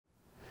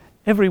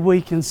Every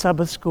week in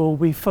Sabbath School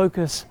we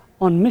focus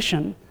on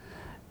mission,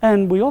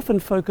 and we often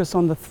focus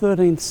on the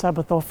 13th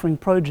Sabbath offering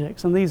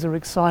projects, and these are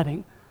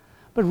exciting.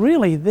 But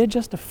really they're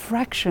just a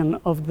fraction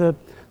of the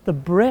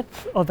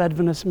breadth of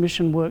Adventist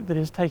mission work that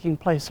is taking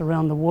place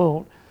around the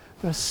world.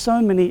 There are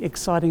so many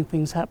exciting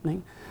things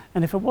happening,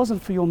 and if it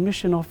wasn't for your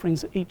mission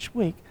offerings each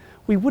week,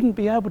 we wouldn't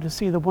be able to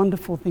see the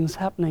wonderful things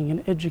happening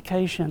in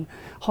education,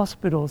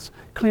 hospitals,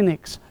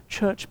 clinics,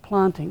 church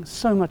planting,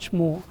 so much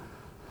more.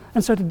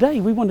 And so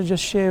today we want to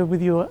just share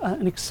with you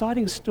an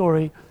exciting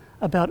story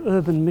about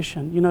urban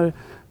mission. You know,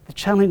 the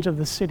challenge of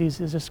the cities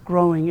is just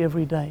growing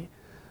every day.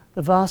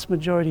 The vast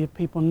majority of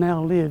people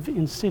now live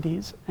in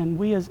cities, and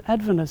we as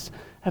Adventists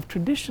have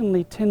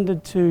traditionally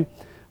tended to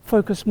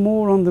focus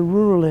more on the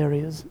rural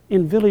areas,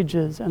 in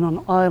villages and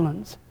on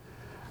islands.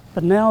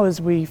 But now as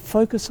we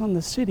focus on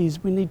the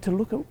cities, we need to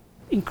look at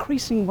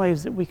increasing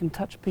ways that we can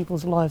touch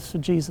people's lives for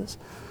Jesus.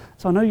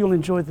 So I know you'll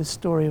enjoy this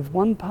story of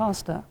one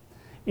pastor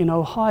in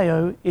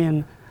Ohio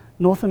in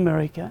North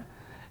America,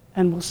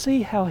 and we'll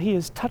see how he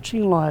is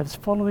touching lives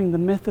following the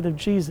method of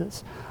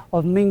Jesus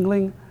of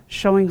mingling,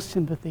 showing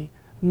sympathy,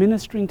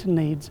 ministering to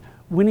needs,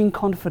 winning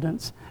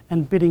confidence,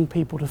 and bidding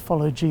people to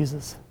follow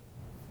Jesus.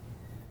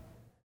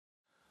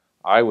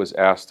 I was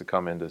asked to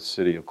come into the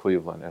city of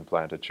Cleveland and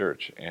plant a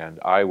church, and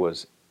I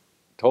was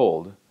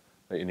told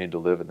that you need to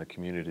live in the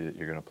community that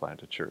you're going to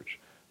plant a church.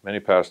 Many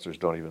pastors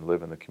don't even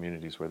live in the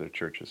communities where their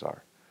churches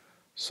are.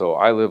 So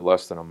I live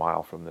less than a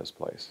mile from this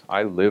place.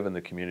 I live in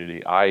the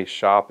community. I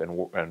shop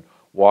and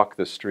walk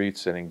the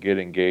streets and get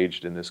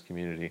engaged in this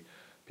community.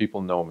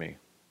 People know me.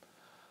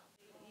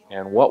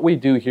 And what we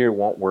do here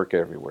won't work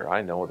everywhere.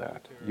 I know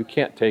that. You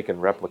can't take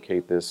and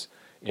replicate this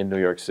in New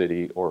York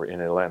City or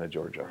in Atlanta,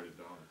 Georgia.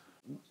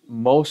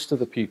 Most of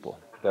the people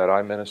that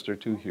I minister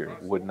to here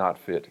would not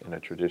fit in a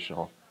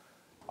traditional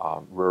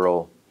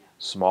rural,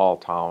 small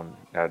town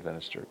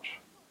Adventist church.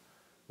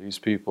 These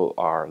people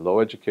are low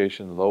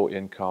education, low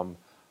income,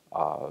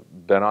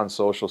 been on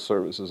social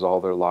services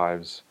all their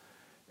lives,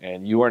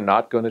 and you are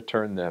not going to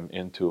turn them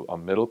into a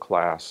middle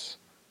class,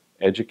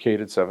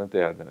 educated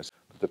Seventh-day Adventist.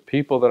 The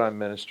people that I'm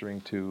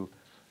ministering to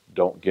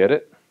don't get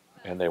it,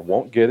 and they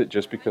won't get it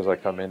just because I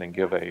come in and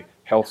give a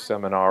health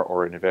seminar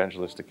or an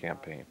evangelistic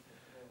campaign.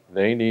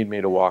 They need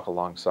me to walk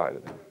alongside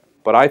of them.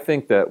 But I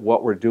think that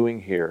what we're doing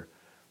here,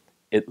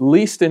 at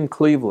least in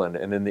Cleveland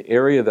and in the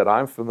area that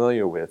I'm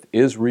familiar with,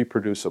 is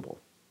reproducible.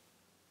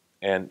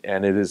 And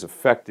it is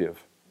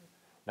effective.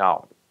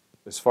 Now,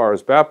 as far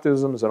as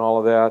baptisms and all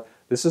of that,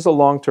 this is a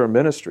long-term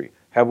ministry.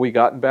 Have we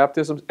gotten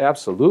baptisms?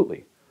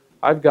 Absolutely.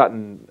 I've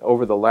gotten,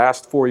 over the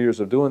last 4 years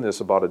of doing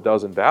this, about a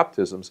dozen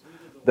baptisms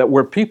that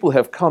where people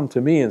have come to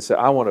me and said,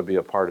 I want to be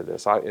a part of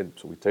this. And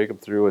so we take them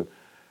through,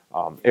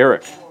 and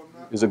Eric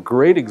is a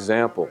great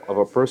example of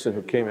a person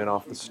who came in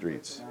off the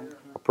streets,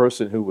 a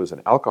person who was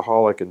an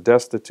alcoholic and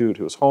destitute,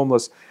 who was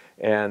homeless,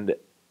 and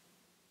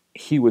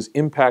he was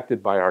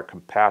impacted by our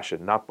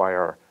compassion, not by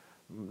our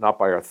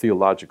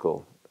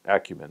theological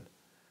acumen.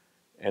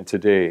 And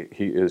today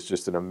he is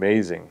just an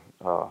amazing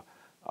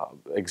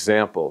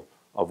example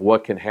of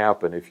what can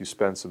happen if you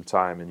spend some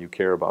time and you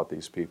care about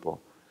these people.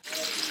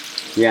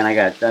 Yeah, and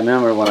I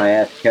remember when I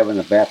asked Kevin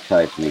to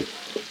baptize me.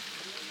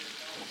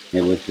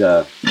 It was,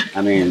 I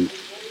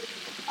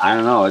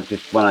don't know, it's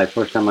just when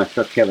first time I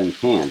shook Kevin's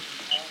hand,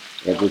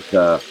 it was,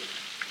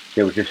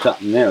 there was just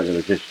something there. There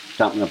was just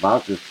something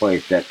about this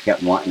place that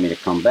kept wanting me to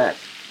come back.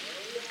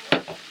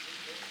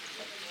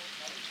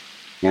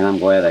 And I'm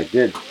glad I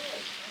did.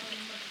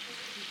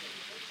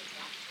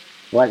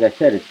 Like I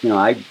said, it's,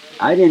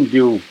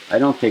 I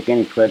don't take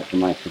any credit for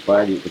my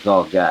sobriety. It was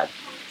all God.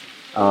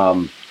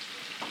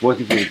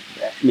 Wasn't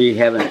for me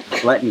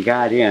letting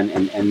God in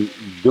and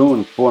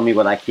doing for me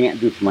what I can't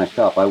do for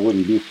myself, I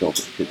wouldn't be sober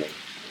today.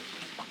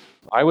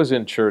 I was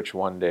in church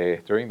one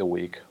day during the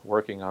week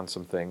working on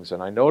some things,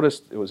 and I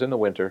noticed, it was in the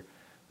winter,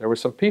 there were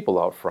some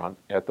people out front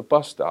at the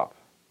bus stop.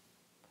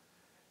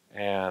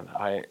 And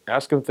I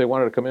asked them if they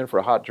wanted to come in for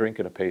a hot drink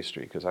and a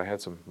pastry, because I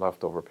had some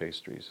leftover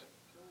pastries.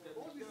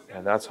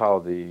 And that's how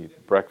the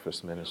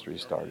breakfast ministry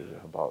started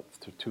about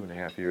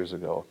 2.5 years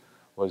ago,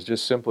 was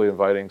just simply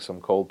inviting some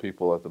cold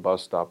people at the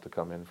bus stop to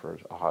come in for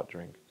a hot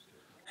drink.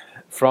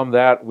 From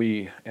that,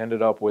 we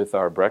ended up with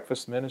our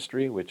breakfast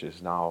ministry, which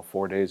is now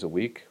 4 days a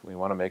week. We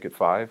want to make it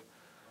 5.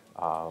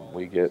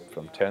 We get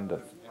from 10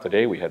 to,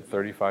 today we had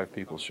 35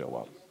 people show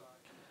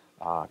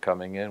up.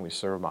 Coming in, we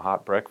serve them a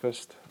hot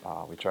breakfast.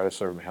 We try to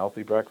serve them a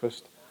healthy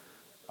breakfast.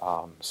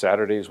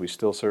 Saturdays, we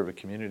still serve a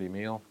community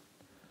meal.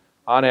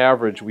 On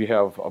average, we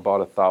have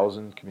about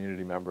 1,000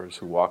 community members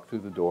who walk through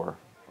the door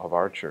of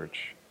our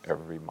church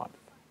every month.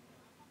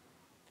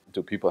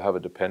 Do people have a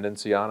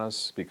dependency on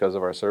us because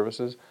of our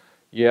services?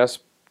 Yes,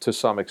 to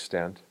some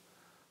extent.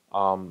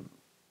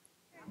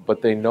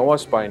 But they know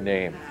us by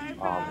name.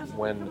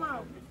 When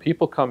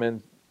people come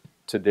in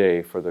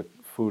today for the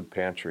food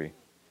pantry,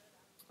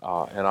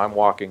 and I'm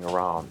walking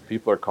around,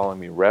 people are calling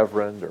me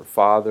Reverend or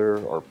Father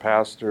or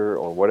Pastor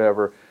or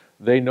whatever.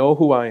 They know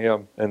who I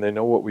am and they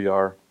know what we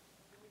are.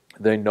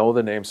 They know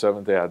the name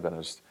Seventh-day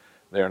Adventist.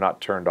 They are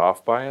not turned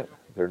off by it.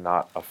 They're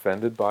not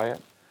offended by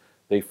it.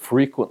 They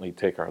frequently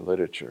take our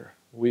literature.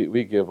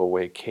 We give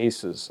away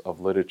cases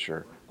of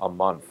literature a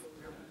month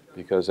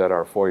because at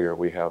our foyer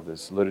we have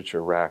this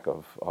literature rack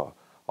of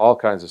all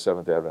kinds of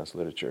Seventh-day Adventist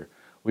literature.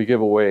 We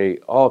give away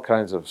all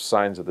kinds of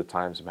Signs of the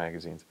Times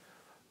magazines.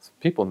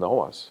 People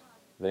know us.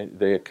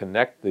 They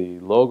connect the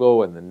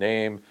logo and the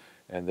name,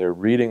 and they're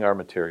reading our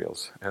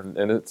materials.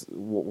 And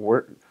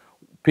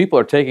people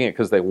are taking it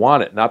because they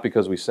want it, not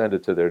because we send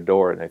it to their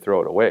door and they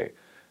throw it away.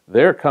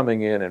 They're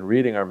coming in and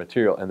reading our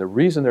material, and the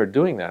reason they're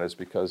doing that is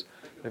because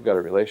they've got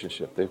a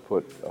relationship. They've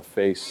put a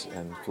face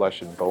and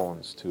flesh and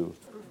bones to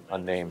a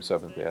name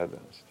Seventh-day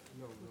Adventist.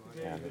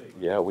 And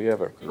yeah, we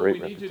have a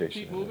great reputation.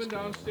 Keep moving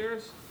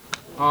downstairs.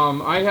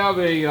 I have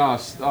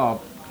a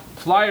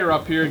flyer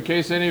up here in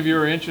case any of you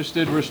are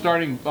interested. We're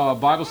starting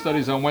Bible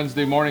studies on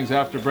Wednesday mornings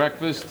after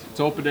breakfast. It's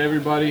open to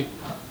everybody.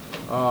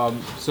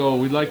 So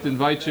we'd like to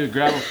invite you to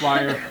grab a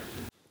flyer.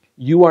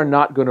 You are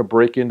not going to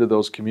break into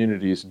those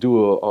communities,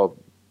 do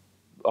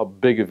a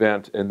big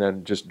event, and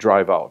then just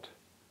drive out.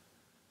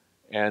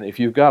 And if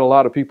you've got a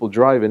lot of people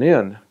driving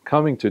in,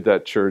 coming to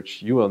that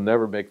church, you will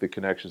never make the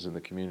connections in the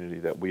community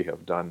that we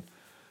have done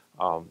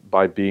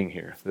by being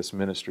here, this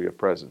ministry of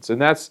presence.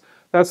 And that's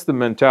the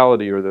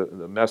mentality or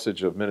the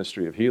message of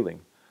Ministry of Healing.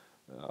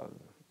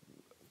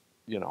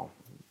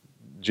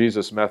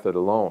 Jesus' method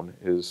alone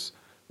is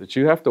that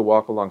you have to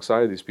walk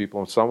alongside these people,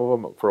 and some of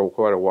them for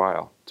quite a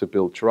while, to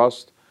build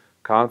trust,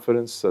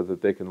 confidence, so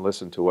that they can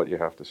listen to what you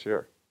have to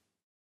share.